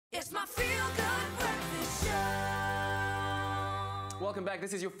It's my feel-good breakfast show. Welcome back.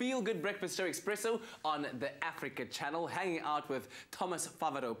 This is your feel-good breakfast show, Expresso, on the Africa channel, hanging out with Thomas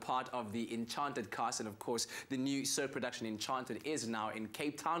Favaro, part of the Enchanted cast. And of course, the new cirque production Enchanted is now in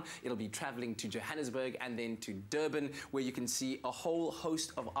Cape Town. It'll be traveling to Johannesburg and then to Durban, where you can see a whole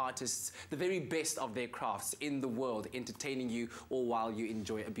host of artists, the very best of their crafts in the world, entertaining you all while you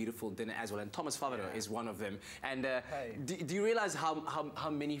enjoy a beautiful dinner as well. And Thomas Favaro is one of them. And do you realize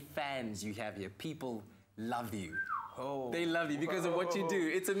how many fans you have here? People love you. Oh. They love you because of what you do.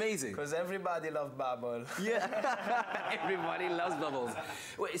 It's amazing. Because everybody loves Bubble. Yeah, everybody loves bubbles.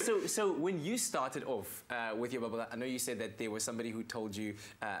 Wait, so when you started off with your bubble, I know you said that there was somebody who told you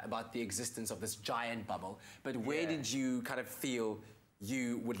about the existence of this giant bubble, but where did you kind of feel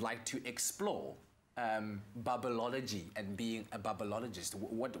you would like to explore Bubble-Oology and being a Bubble-Oologist?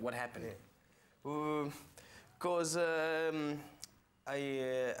 What happened? Because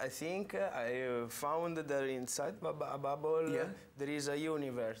I think I found that inside a bubble there is a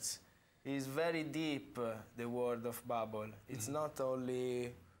universe. It's very deep, the world of bubble. It's not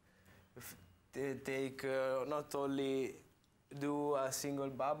only not only do a single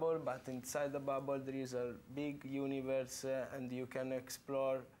bubble, but inside the bubble there is a big universe, and you can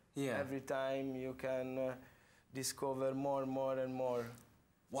explore every time. You can discover more and more.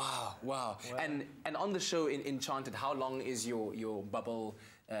 Wow, wow. And on the show in Enchanted, how long is your bubble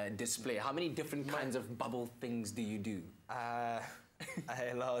display? How many different kinds of bubble things do you do? A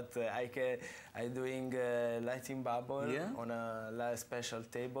lot. I'm doing lighting bubble on a special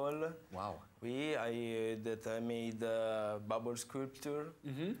table. Wow. I made a bubble sculpture.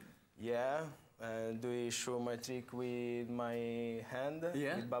 Yeah. Do I show my trick with my hand?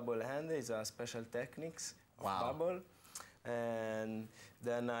 With bubble hand. It's a special techniques of bubble. And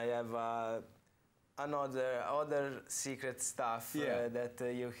then I have other secret stuff that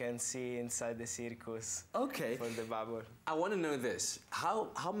you can see inside the circus. Okay. For the bubble. I want to know this.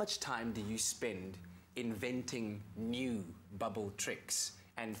 How much time do you spend inventing new bubble tricks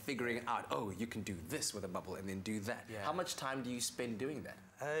and figuring out, oh, you can do this with a bubble and then do that? Yeah. How much time do you spend doing that?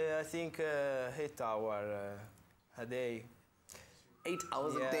 I think 8 hours a day. 8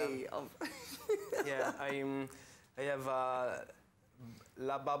 hours a day of... Yeah, I have a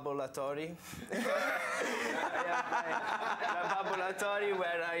laboratory. I have a laboratory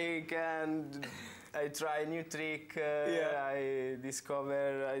where I try new trick. I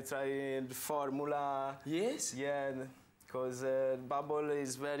try the formula. Yes. Yeah, because bubble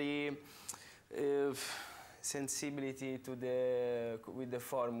is very sensibility to with the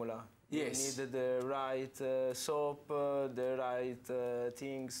formula. Yes. You need the right soap, the right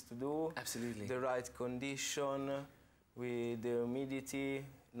things to do. Absolutely. The right condition with the humidity,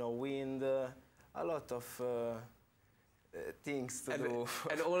 no wind, a lot of things to do.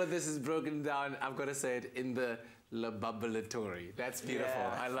 And all of this is broken down, I've got to say it, in the laboratory. That's beautiful.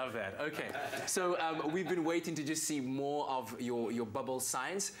 Yeah. I love that. Okay. So we've been waiting to just see more of your bubble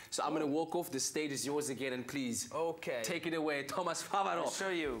science. So I'm going to walk off. The stage is yours again, and please take it away, Thomas Favaro. I'll show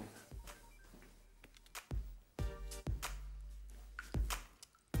you.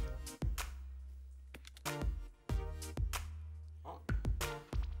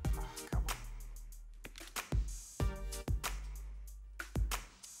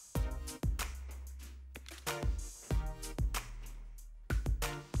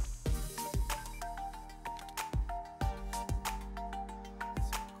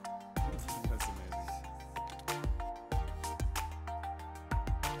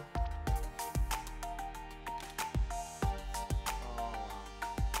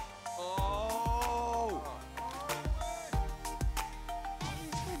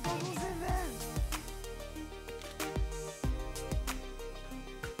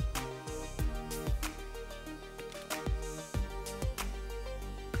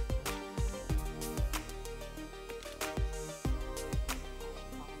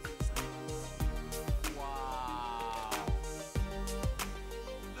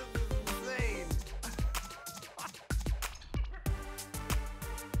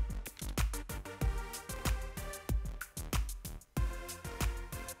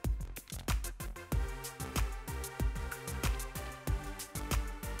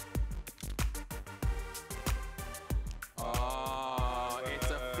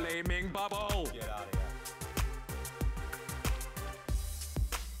 Bubble. Get out of here.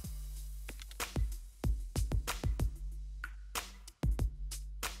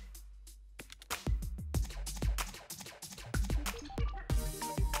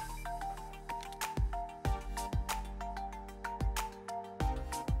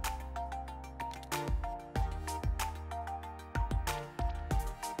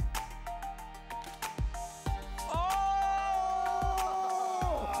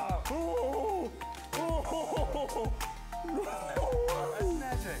 That's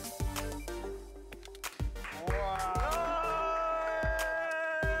magic.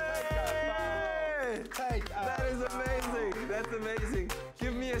 That is amazing. That's amazing.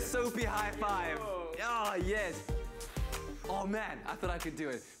 Give me a soapy high five. Oh, yes. Oh man, I thought I could do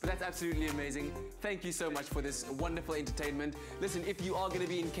it. But that's absolutely amazing. Thank you so much for this wonderful entertainment. Listen, if you are going to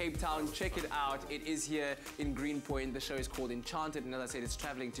be in Cape Town, check it out. It is here in Greenpoint. The show is called Enchanted. And as I said, it's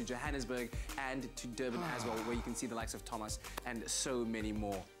traveling to Johannesburg and to Durban as well, where you can see the likes of Thomas and so many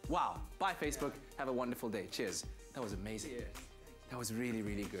more. Wow. Bye, Facebook. Have a wonderful day. Cheers. That was amazing. That was really,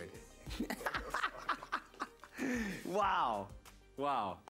 really good. Wow. Wow.